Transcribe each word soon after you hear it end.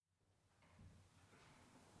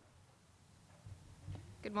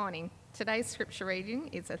Good morning. Today's scripture reading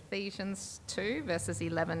is Ephesians 2, verses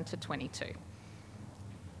 11 to 22.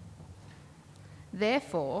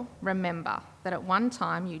 Therefore, remember that at one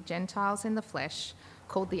time you Gentiles in the flesh,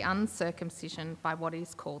 called the uncircumcision by what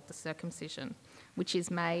is called the circumcision, which is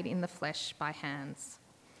made in the flesh by hands.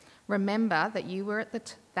 Remember that you were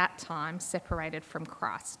at that time separated from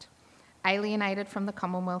Christ, alienated from the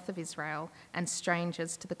commonwealth of Israel, and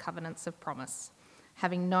strangers to the covenants of promise,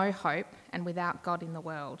 having no hope and without God in the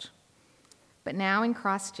world. But now in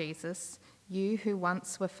Christ Jesus, you who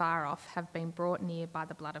once were far off have been brought near by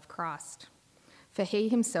the blood of Christ. For he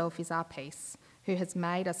himself is our peace, who has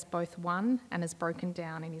made us both one and has broken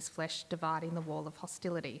down in his flesh dividing the wall of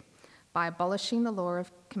hostility, by abolishing the law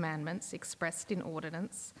of commandments expressed in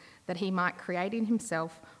ordinance, that he might create in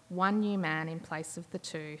himself one new man in place of the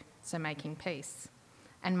two, so making peace,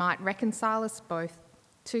 and might reconcile us both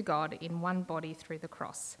to God in one body through the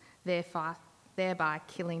cross, thereby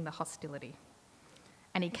killing the hostility.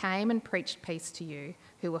 And he came and preached peace to you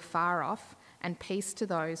who were far off, and peace to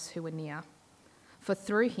those who were near. For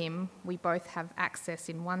through him we both have access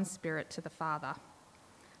in one spirit to the Father.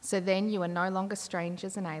 So then you are no longer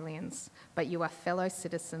strangers and aliens, but you are fellow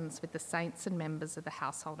citizens with the saints and members of the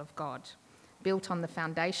household of God, built on the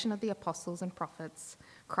foundation of the apostles and prophets,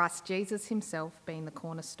 Christ Jesus himself being the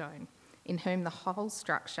cornerstone, in whom the whole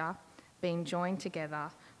structure, being joined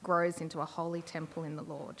together, grows into a holy temple in the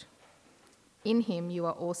Lord. In him you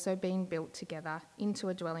are also being built together into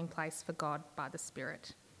a dwelling place for God by the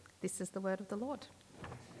Spirit. This is the word of the Lord.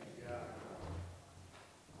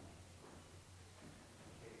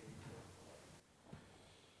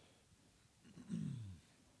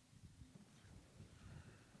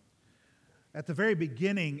 At the very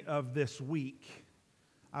beginning of this week,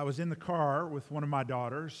 I was in the car with one of my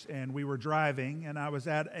daughters, and we were driving, and I was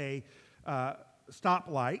at a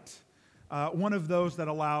stoplight, one of those that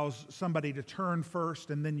allows somebody to turn first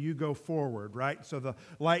and then you go forward, right? So the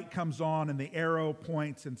light comes on and the arrow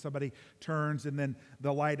points and somebody turns, and then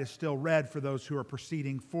the light is still red for those who are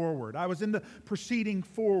proceeding forward. I was in the proceeding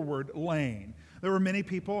forward lane. There were many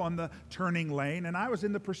people on the turning lane, and I was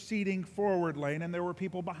in the proceeding forward lane, and there were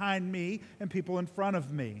people behind me and people in front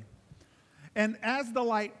of me. And as the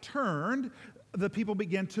light turned, the people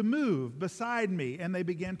began to move beside me, and they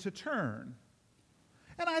began to turn.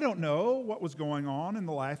 And I don't know what was going on in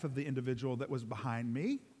the life of the individual that was behind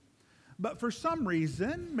me, but for some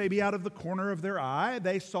reason, maybe out of the corner of their eye,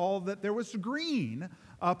 they saw that there was green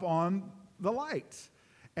up on the light,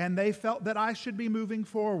 and they felt that I should be moving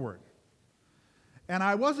forward. And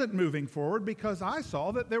I wasn't moving forward because I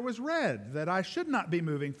saw that there was red, that I should not be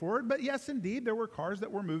moving forward. But yes, indeed, there were cars that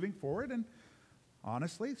were moving forward. And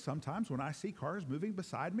honestly, sometimes when I see cars moving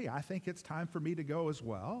beside me, I think it's time for me to go as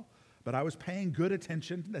well. But I was paying good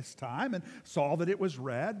attention this time and saw that it was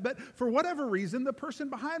red. But for whatever reason, the person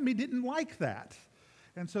behind me didn't like that.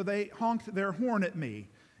 And so they honked their horn at me,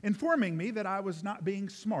 informing me that I was not being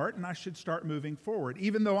smart and I should start moving forward,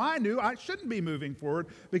 even though I knew I shouldn't be moving forward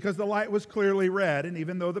because the light was clearly red, and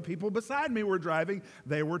even though the people beside me were driving,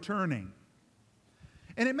 they were turning.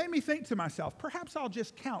 And it made me think to myself, perhaps I'll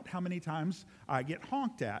just count how many times I get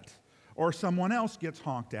honked at or someone else gets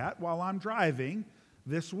honked at while I'm driving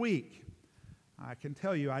this week. I can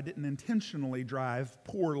tell you I didn't intentionally drive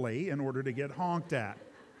poorly in order to get honked at.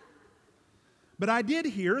 But I did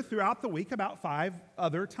hear throughout the week about 5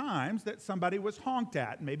 other times that somebody was honked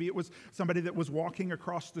at. Maybe it was somebody that was walking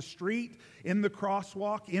across the street in the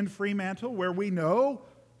crosswalk in Fremantle, where we know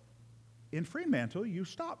in Fremantle you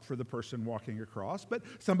stop for the person walking across. But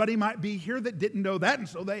somebody might be here that didn't know that, and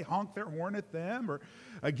so they honked their horn at them. Or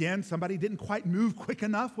again, somebody didn't quite move quick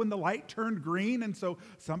enough when the light turned green, and so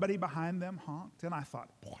somebody behind them honked. And I thought,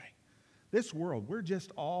 boy, this world, we're just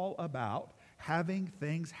all about having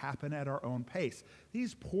things happen at our own pace.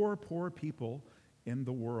 These poor, poor people in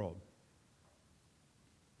the world.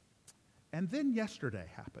 And then yesterday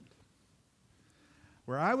happened,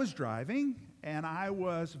 where I was driving and I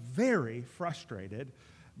was very frustrated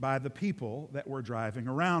by the people that were driving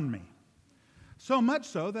around me. So much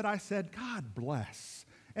so that I said, God bless,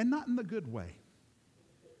 and not in the good way.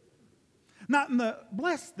 Not in the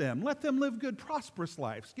bless them, let them live good, prosperous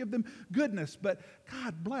lives, give them goodness, but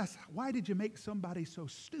God bless, why did you make somebody so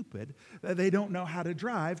stupid that they don't know how to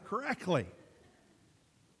drive correctly?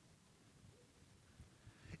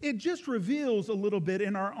 It just reveals a little bit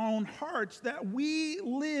in our own hearts that we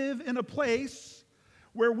live in a place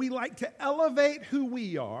where we like to elevate who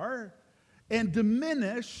we are and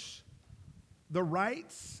diminish the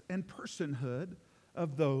rights and personhood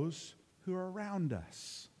of those who are around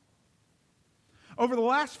us. Over the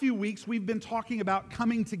last few weeks, we've been talking about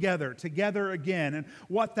coming together again, and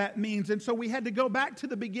what that means. And so we had to go back to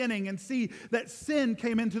the beginning and see that sin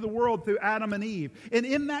came into the world through Adam and Eve. And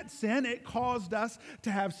in that sin, it caused us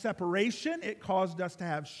to have separation. It caused us to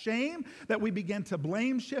have shame, that we began to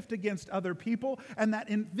blame shift against other people, and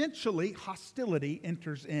that eventually hostility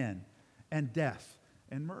enters in, and death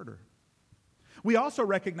and murder. We also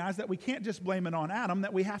recognize that we can't just blame it on Adam,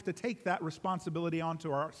 that we have to take that responsibility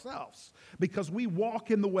onto ourselves because we walk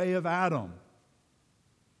in the way of Adam.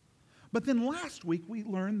 But then last week we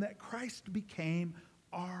learned that Christ became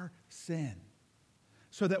our sin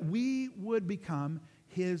so that we would become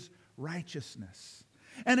his righteousness.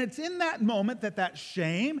 And it's in that moment that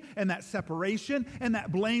shame and that separation and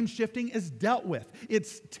that blame shifting is dealt with.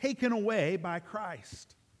 It's taken away by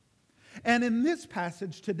Christ. And in this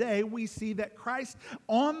passage today, we see that Christ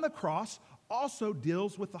on the cross also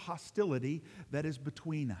deals with the hostility that is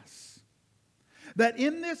between us. That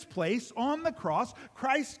in this place, on the cross,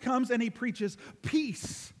 Christ comes and he preaches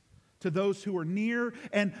peace to those who are near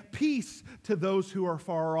and peace to those who are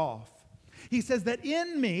far off. He says that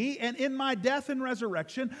in me and in my death and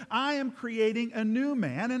resurrection, I am creating a new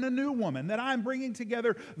man and a new woman, that I'm bringing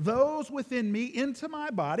together those within me into my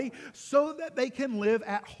body so that they can live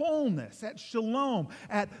at wholeness, at shalom,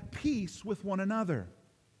 at peace with one another.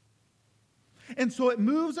 And so it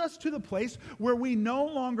moves us to the place where we no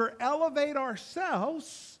longer elevate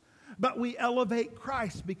ourselves, but we elevate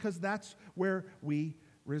Christ because that's where we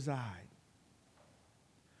reside.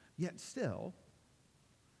 Yet still,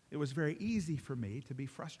 it was very easy for me to be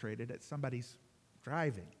frustrated at somebody's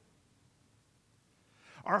driving.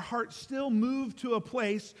 Our hearts still move to a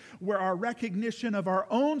place where our recognition of our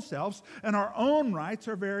own selves and our own rights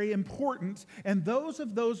are very important, and those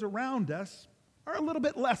of those around us are a little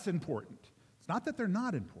bit less important. It's not that they're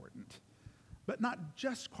not important, but not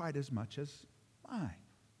just quite as much as mine.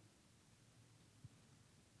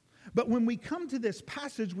 But when we come to this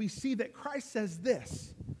passage, we see that Christ says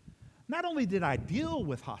this: not only did I deal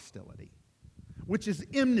with hostility, which is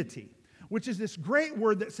enmity, which is this great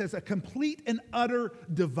word that says a complete and utter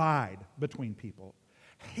divide between people,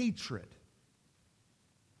 hatred.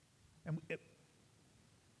 And that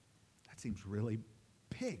seems really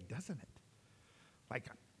big, doesn't it? Like,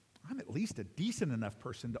 I'm at least a decent enough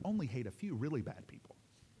person to only hate a few really bad people.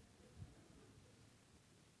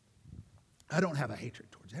 I don't have a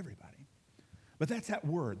hatred towards everybody. But that's that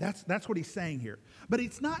word. That's what he's saying here. But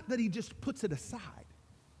it's not that he just puts it aside.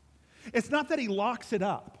 It's not that he locks it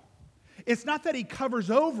up. It's not that he covers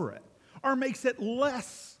over it or makes it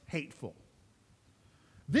less hateful.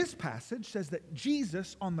 This passage says that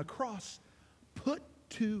Jesus on the cross put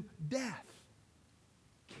to death,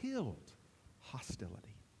 killed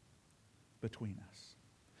hostility between us.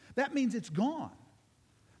 That means it's gone.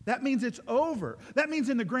 That means it's over. That means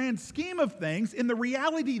in the grand scheme of things, in the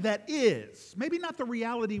reality that is, maybe not the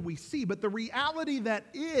reality we see, but the reality that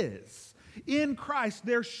is, in Christ,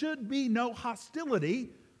 there should be no hostility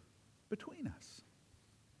between us.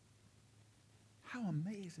 How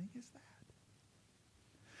amazing is that?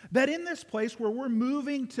 That in this place where we're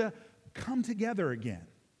moving to come together again,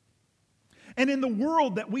 and in the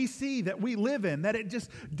world that we see, that we live in, that it just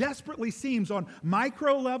desperately seems on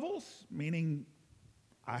micro levels, meaning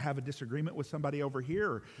I have a disagreement with somebody over here,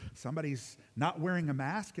 or somebody's not wearing a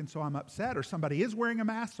mask and so I'm upset, or somebody is wearing a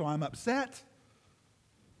mask so I'm upset,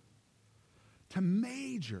 to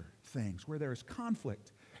major things where there's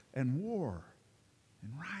conflict and war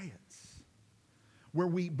and riots, where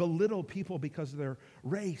we belittle people because of their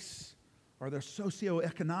race or their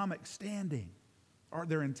socioeconomic standing or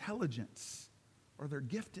their intelligence or their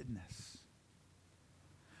giftedness,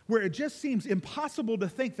 where it just seems impossible to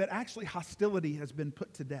think that actually hostility has been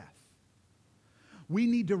put to death. We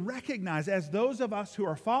need to recognize, as those of us who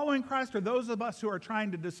are following Christ or those of us who are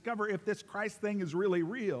trying to discover if this Christ thing is really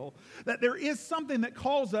real, that there is something that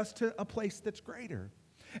calls us to a place that's greater.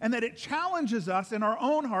 And that it challenges us in our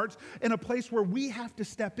own hearts in a place where we have to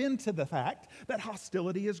step into the fact that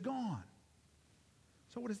hostility is gone.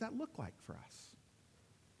 So what does that look like for us?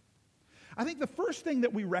 I think the first thing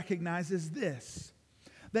that we recognize is this: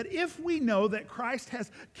 that if we know that Christ has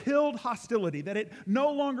killed hostility, that it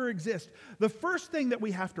no longer exists, the first thing that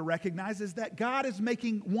we have to recognize is that God is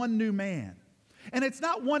making one new man. And it's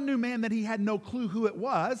not one new man that he had no clue who it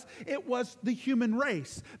was the human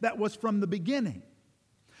race that was from the beginning.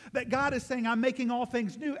 That God is saying, I'm making all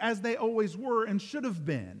things new as they always were and should have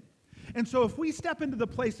been. And so if we step into the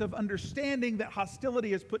place of understanding that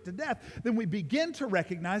hostility is put to death, then we begin to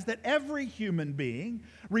recognize that every human being,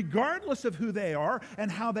 regardless of who they are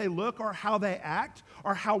and how they look or how they act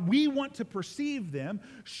or how we want to perceive them,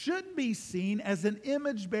 should be seen as an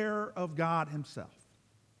image bearer of God Himself.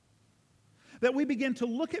 That we begin to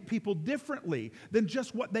look at people differently than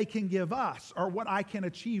just what they can give us or what I can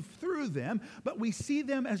achieve through them, but we see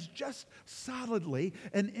them as just solidly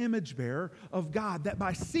an image bearer of God. That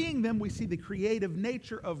by seeing them, we see the creative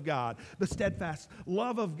nature of God, the steadfast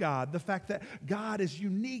love of God, the fact that God is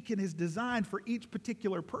unique in His design for each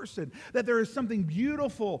particular person, that there is something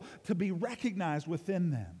beautiful to be recognized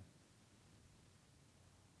within them.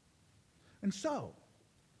 And so,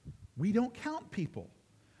 we don't count people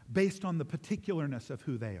based on the particularness of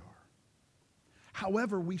who they are.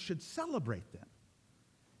 However, we should celebrate them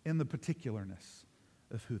in the particularness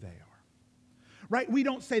of who they are. Right? We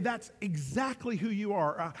don't say that's exactly who you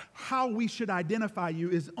are. How we should identify you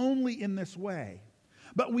is only in this way.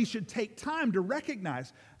 But we should take time to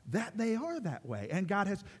recognize that they are that way. And God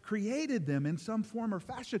has created them in some form or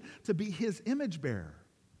fashion to be His image bearer.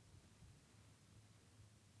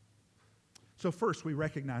 So first, we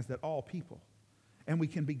recognize that all people, and we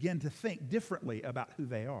can begin to think differently about who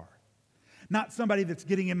they are. Not somebody that's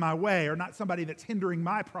getting in my way, or not somebody that's hindering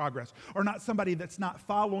my progress, or not somebody that's not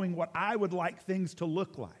following what I would like things to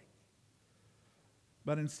look like.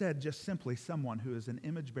 But instead, just simply someone who is an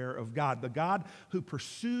image bearer of God, the God who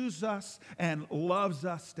pursues us and loves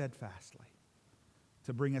us steadfastly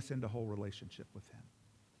to bring us into whole relationship with Him.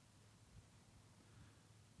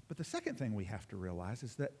 But the second thing we have to realize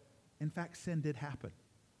is that, in fact, sin did happen.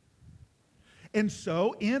 And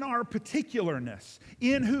so, in our particularness,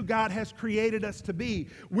 in who God has created us to be,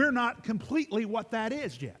 we're not completely what that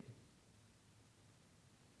is yet.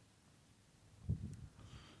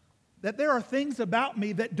 That there are things about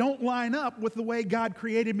me that don't line up with the way God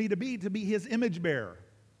created me to be His image bearer.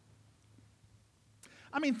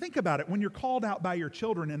 I mean, think about it. When you're called out by your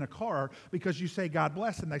children in a car because you say, God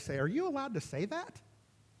bless, and they say, are you allowed to say that?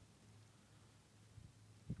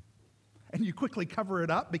 And you quickly cover it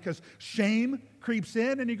up because shame creeps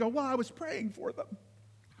in and you go, well, I was praying for them.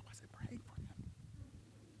 I wasn't praying for them.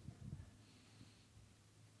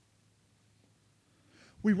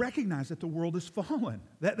 We recognize that the world is fallen,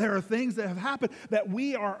 that there are things that have happened, that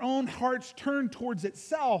our own hearts turn towards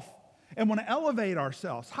itself and want to elevate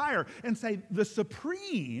ourselves higher and say, the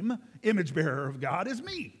supreme image bearer of God is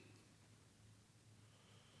me.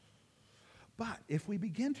 But if we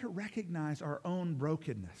begin to recognize our own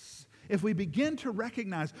brokenness, if we begin to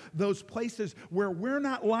recognize those places where we're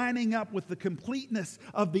not lining up with the completeness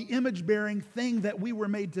of the image-bearing thing that we were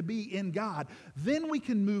made to be in God, then we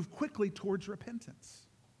can move quickly towards repentance.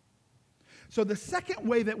 So the second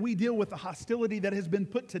way that we deal with the hostility that has been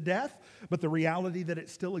put to death, but the reality that it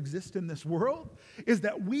still exists in this world, is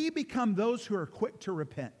that we become those who are quick to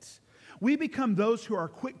repent. We become those who are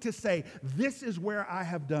quick to say, this is where I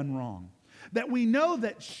have done wrong. That we know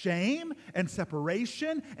that shame and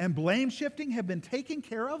separation and blame shifting have been taken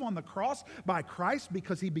care of on the cross by Christ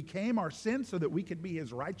because He became our sin so that we could be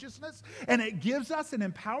His righteousness. And it gives us and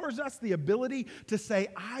empowers us the ability to say,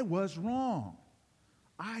 I was wrong.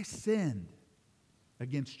 I sinned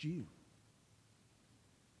against you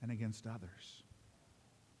and against others.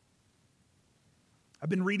 I've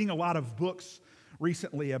been reading a lot of books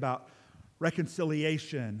recently about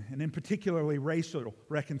reconciliation, and in particularly racial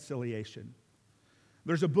reconciliation.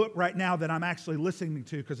 There's a book right now that I'm actually listening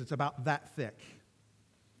to because it's about that thick.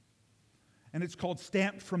 And it's called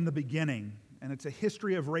Stamped from the Beginning, and it's a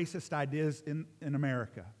history of racist ideas in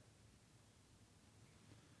America.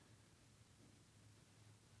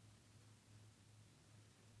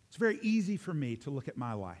 It's very easy for me to look at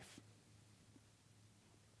my life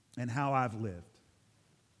and how I've lived,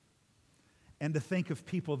 and to think of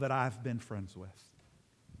people that I've been friends with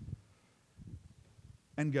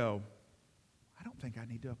and go, I don't think I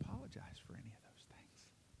need to apologize for any of those things.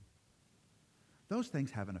 Those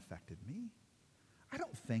things haven't affected me. I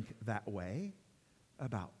don't think that way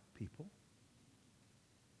about people.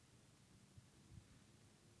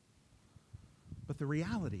 But the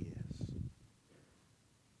reality is,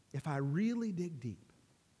 if I really dig deep,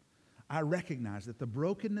 I recognize that the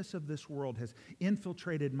brokenness of this world has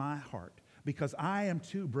infiltrated my heart because I am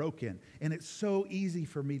too broken, and it's so easy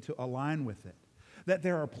for me to align with it. That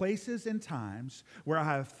there are places and times where I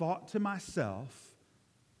have thought to myself,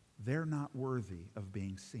 they're not worthy of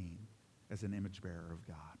being seen as an image bearer of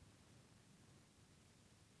God.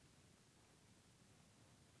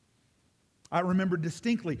 I remember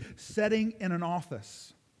distinctly sitting in an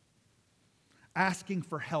office, asking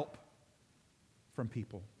for help from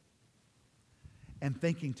people. and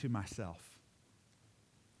thinking to myself,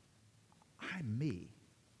 I'm me,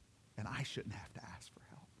 and I shouldn't have to ask for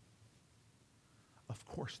help. Of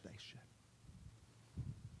course they should.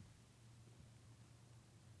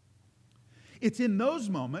 It's in those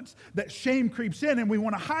moments that shame creeps in and we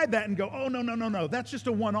want to hide that and go, oh, no, that's just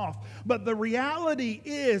a one-off. But the reality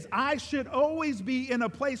is I should always be in a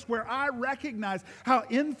place where I recognize how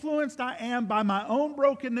influenced I am by my own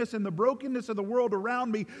brokenness and the brokenness of the world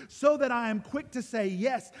around me, so that I am quick to say,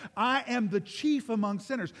 yes, I am the chief among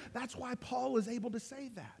sinners. That's why Paul is able to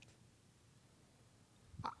say that.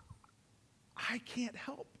 I can't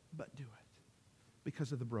help but do it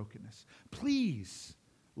because of the brokenness. Please,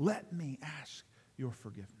 let me ask your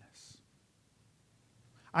forgiveness.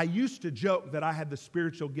 I used to joke that I had the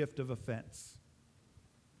spiritual gift of offense.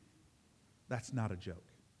 That's not a joke.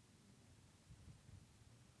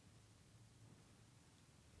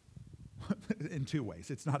 In two ways.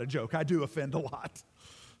 It's not a joke. I do offend a lot.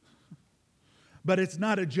 But it's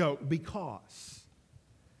not a joke because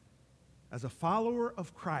as a follower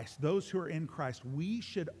of Christ, those who are in Christ, we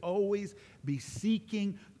should always be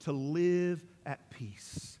seeking to live at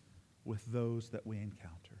peace with those that we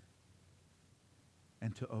encounter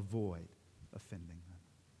and to avoid offending them.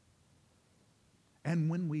 And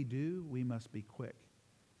when we do, we must be quick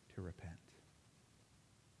to repent.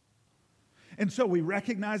 And so we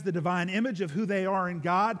recognize the divine image of who they are in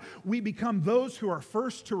God. We become those who are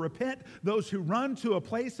first to repent, those who run to a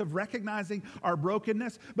place of recognizing our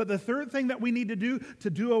brokenness. But the third thing that we need to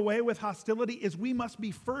do away with hostility is we must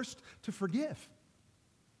be first to forgive.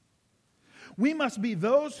 We must be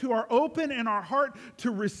those who are open in our heart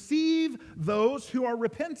to receive those who are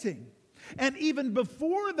repenting. And even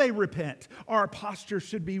before they repent, our posture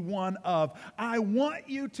should be one of, I want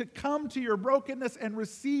you to come to your brokenness and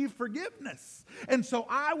receive forgiveness. And so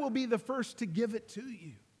I will be the first to give it to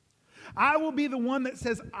you. I will be the one that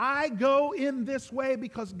says, I go in this way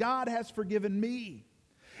because God has forgiven me.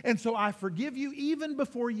 And so I forgive you even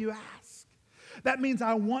before you ask. That means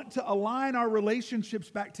I want to align our relationships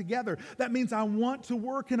back together. That means I want to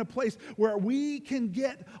work in a place where we can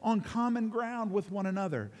get on common ground with one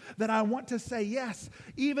another. That I want to say, yes,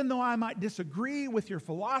 even though I might disagree with your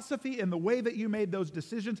philosophy and the way that you made those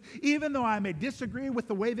decisions, even though I may disagree with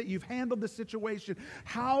the way that you've handled the situation,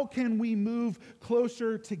 how can we move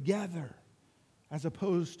closer together as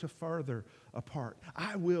opposed to farther apart?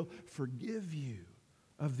 I will forgive you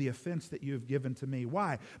of the offense that you have given to me.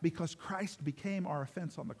 Why? Because Christ became our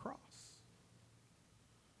offense on the cross.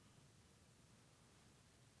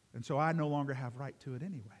 And so I no longer have right to it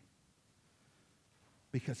anyway.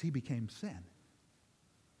 Because he became sin.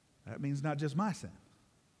 That means not just my sin.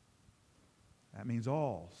 That means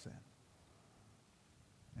all sin.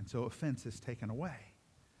 And so offense is taken away.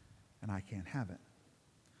 And I can't have it.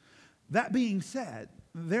 That being said,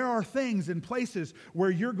 there are things and places where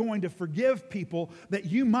you're going to forgive people that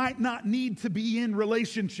you might not need to be in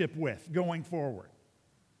relationship with going forward.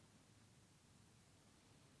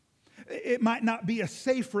 It might not be a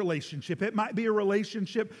safe relationship. It might be a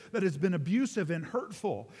relationship that has been abusive and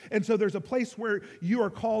hurtful. And so there's a place where you are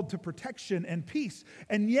called to protection and peace.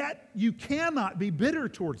 And yet you cannot be bitter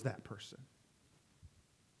towards that person.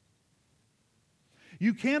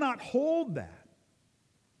 You cannot hold that.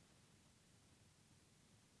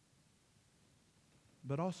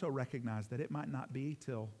 But also recognize that it might not be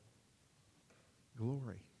till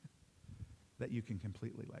glory that you can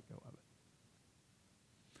completely let go of it.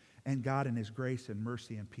 And God in his grace and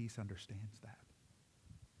mercy and peace understands that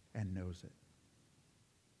and knows it.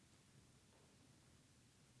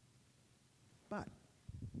 But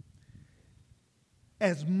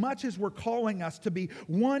as much as we're calling us to be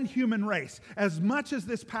one human race, as much as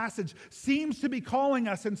this passage seems to be calling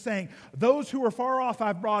us and saying, those who are far off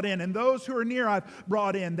I've brought in, and those who are near I've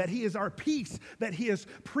brought in, that he is our peace, that he has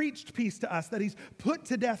preached peace to us, that he's put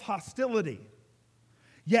to death hostility.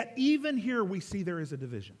 Yet even here we see there is a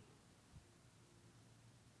division.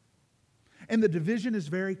 And the division is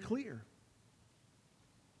very clear.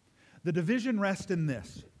 The division rests in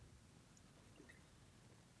this.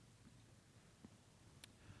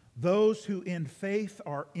 Those who in faith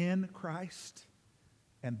are in Christ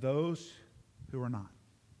and those who are not.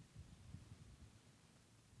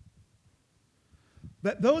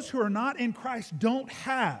 That those who are not in Christ don't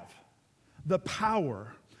have the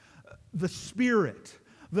power, the spirit,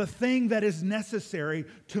 the thing that is necessary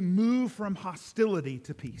to move from hostility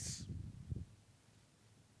to peace.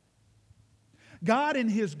 God, in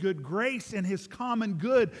His good grace and His common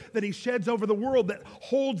good that He sheds over the world, that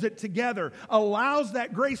holds it together, allows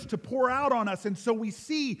that grace to pour out on us. And so we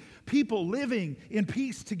see people living in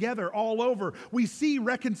peace together all over. We see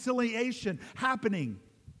reconciliation happening.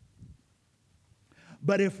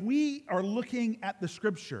 But if we are looking at the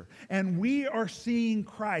Scripture and we are seeing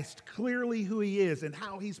Christ clearly who He is and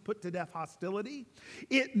how He's put to death hostility,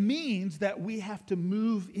 it means that we have to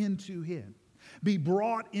move into Him, be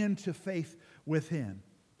brought into faith with Him.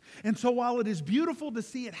 And so while it is beautiful to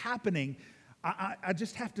see it happening, I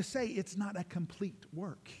just have to say it's not a complete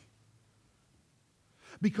work.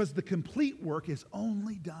 Because the complete work is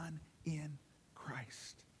only done in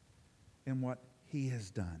Christ and what He has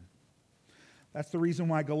done. That's the reason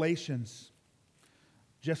why Galatians,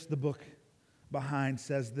 just the book behind,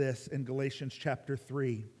 says this in Galatians chapter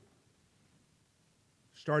 3,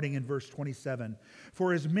 starting in verse 27.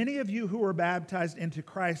 For as many of you who are baptized into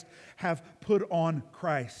Christ have put on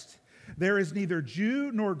Christ. There is neither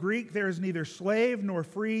Jew nor Greek, there is neither slave nor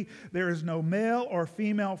free, there is no male or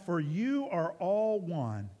female, for you are all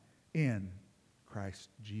one in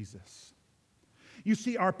Christ Jesus. You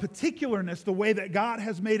see, our particularness, the way that God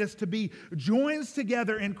has made us to be, joins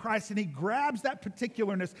together in Christ, and He grabs that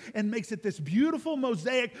particularness and makes it this beautiful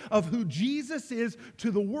mosaic of who Jesus is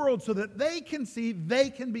to the world so that they can see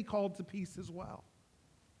they can be called to peace as well.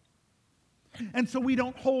 And so we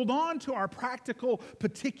don't hold on to our practical,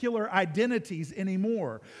 particular identities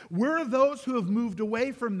anymore. We're those who have moved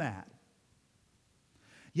away from that.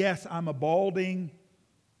 Yes, I'm a balding,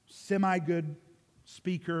 semi-good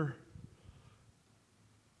speaker,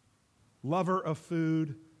 lover of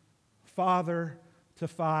food, father to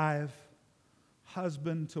 5,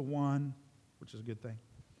 husband to 1, which is a good thing.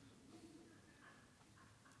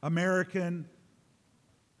 American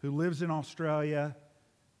who lives in Australia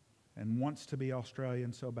and wants to be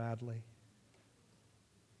Australian so badly.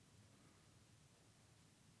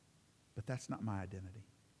 But that's not my identity.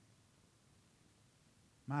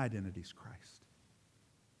 My identity is Christ.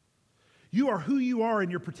 You are who you are in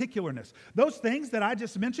your particularness. Those things that I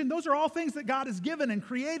just mentioned, those are all things that God has given and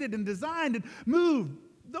created and designed and moved.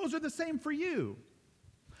 Those are the same for you.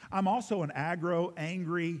 I'm also an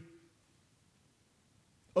angry,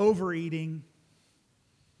 overeating,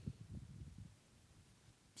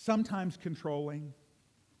 sometimes controlling,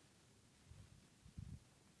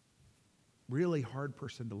 really hard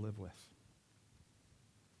person to live with.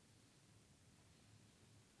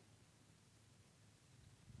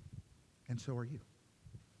 And so are you.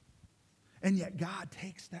 And yet God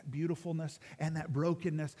takes that beautifulness and that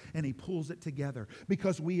brokenness and He pulls it together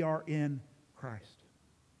because we are in Christ.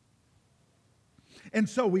 And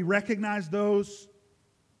so we recognize those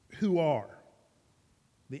who are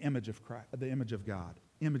the image of Christ, the image of God,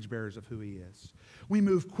 image bearers of who He is. We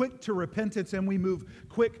move quick to repentance and we move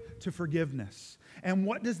quick to forgiveness. And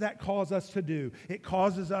what does that cause us to do? It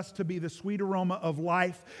causes us to be the sweet aroma of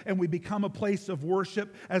life, and we become a place of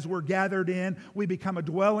worship as we're gathered in. We become a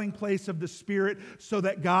dwelling place of the Spirit so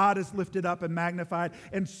that God is lifted up and magnified.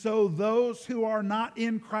 And so those who are not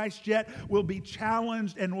in Christ yet will be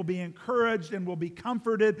challenged and will be encouraged and will be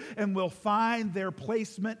comforted and will find their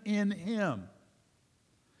placement in Him,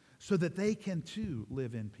 so that they can too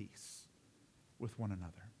live in peace with one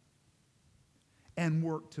another and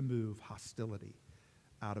work to move hostility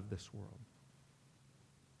out of this world.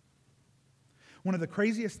 One of the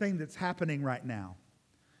craziest things that's happening right now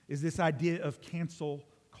is this idea of cancel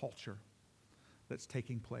culture that's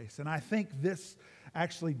taking place. And I think this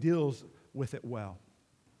actually deals with it well.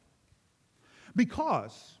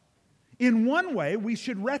 Because in one way, we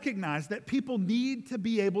should recognize that people need to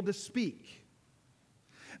be able to speak.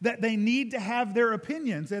 That they need to have their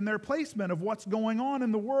opinions and their placement of what's going on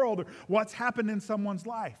in the world or what's happened in someone's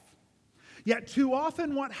life. Yet too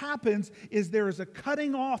often what happens is there is a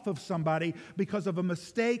cutting off of somebody because of a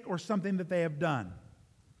mistake or something that they have done.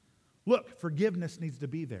 Look, forgiveness needs to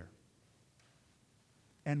be there.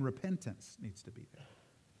 And repentance needs to be there.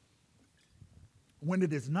 When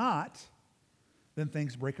it is not, then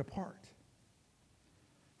things break apart.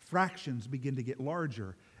 Fractions begin to get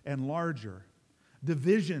larger and larger.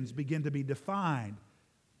 Divisions begin to be defined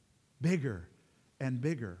bigger and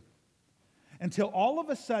bigger. Until all of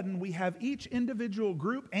a sudden we have each individual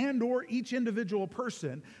group and or each individual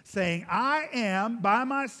person saying, I am by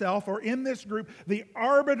myself or in this group the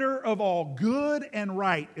arbiter of all good and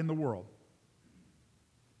right in the world.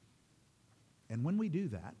 And when we do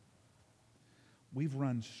that, we've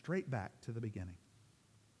run straight back to the beginning.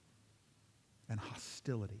 And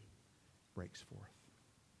hostility breaks forth.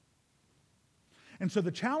 And so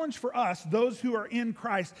the challenge for us, those who are in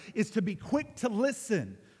Christ, is to be quick to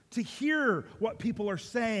listen to hear what people are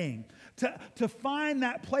saying, to find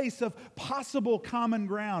that place of possible common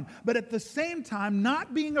ground, but at the same time,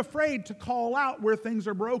 not being afraid to call out where things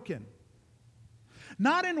are broken.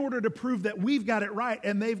 Not in order to prove that we've got it right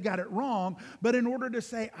and they've got it wrong, but in order to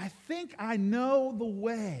say, I think I know the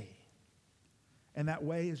way. And that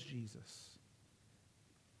way is Jesus.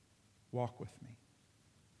 Walk with me.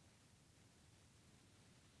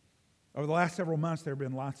 Over the last several months, there have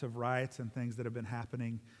been lots of riots and things that have been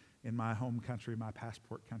happening in my home country, my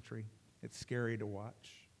passport country. It's scary to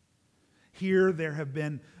watch. Here, there have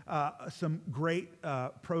been some great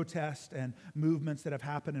protests and movements that have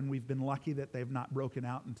happened, and we've been lucky that they've not broken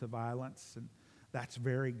out into violence, and that's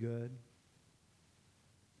very good.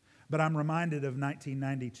 But I'm reminded of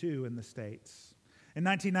 1992 in the States. In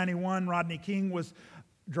 1991, Rodney King was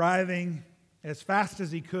driving as fast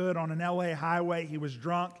as he could on an LA highway. He was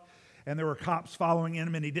drunk, and there were cops following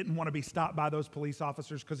him, and he didn't want to be stopped by those police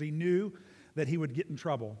officers because he knew that he would get in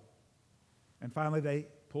trouble. And finally, they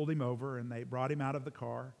pulled him over, and they brought him out of the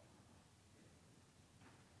car,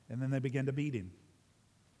 and then they began to beat him.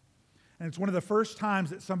 And it's one of the first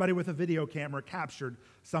times that somebody with a video camera captured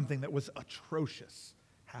something that was atrocious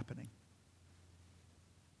happening.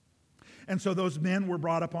 And so those men were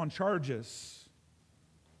brought up on charges,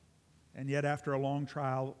 and yet after a long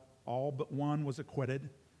trial, all but one was acquitted,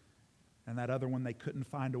 and that other one, they couldn't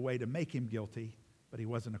find a way to make him guilty, but he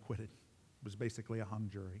wasn't acquitted. It was basically a hung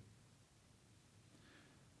jury.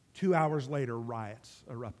 2 hours later, riots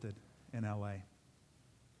erupted in LA.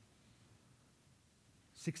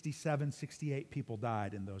 67, 68 people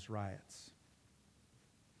died in those riots.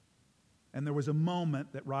 And there was a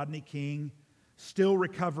moment that Rodney King, still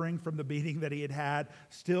recovering from the beating that he had had,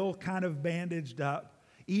 still kind of bandaged up,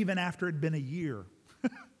 even after it had been a year,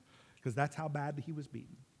 because that's how bad he was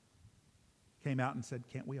beaten, came out and said,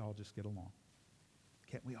 "Can't we all just get along?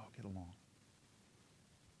 Can't we all get along?"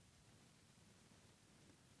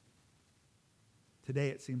 Today,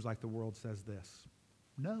 it seems like the world says this: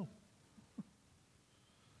 no.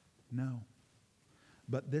 No.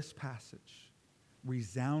 But this passage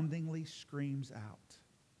resoundingly screams out,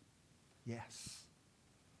 yes.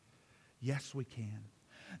 Yes, we can.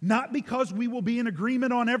 Not because we will be in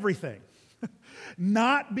agreement on everything.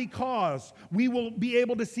 Not because we will be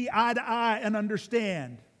able to see eye to eye and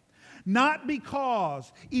understand. Not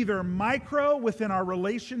because either micro within our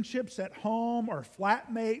relationships at home or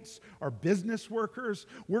flatmates or business workers,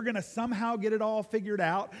 we're going to somehow get it all figured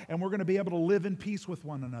out and we're going to be able to live in peace with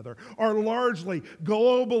one another. Or largely,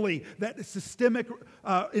 globally, that systemic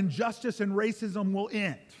injustice and racism will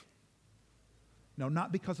end. No,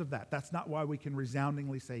 not because of that. That's not why we can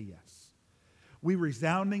resoundingly say yes. We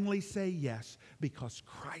resoundingly say yes because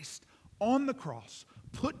Christ on the cross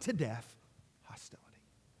put to death hostility.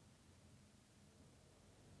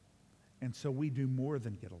 And so we do more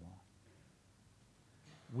than get along.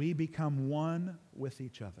 We become one with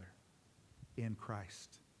each other in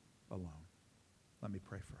Christ alone. Let me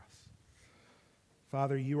pray for us.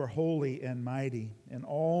 Father, you are holy and mighty. In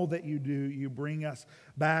all that you do, you bring us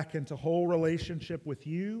back into whole relationship with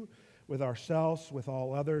you, with ourselves, with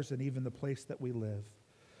all others, and even the place that we live.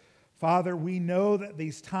 Father, we know that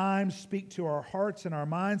these times speak to our hearts and our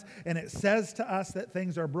minds, and it says to us that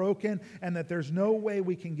things are broken and that there's no way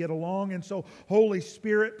we can get along. And so, Holy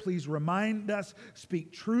Spirit, please remind us,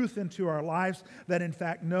 speak truth into our lives, that in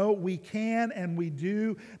fact, no, we can and we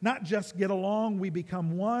do not just get along, we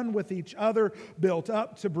become one with each other, built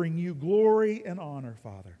up to bring you glory and honor,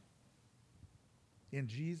 Father. In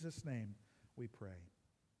Jesus' name we pray.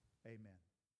 Amen.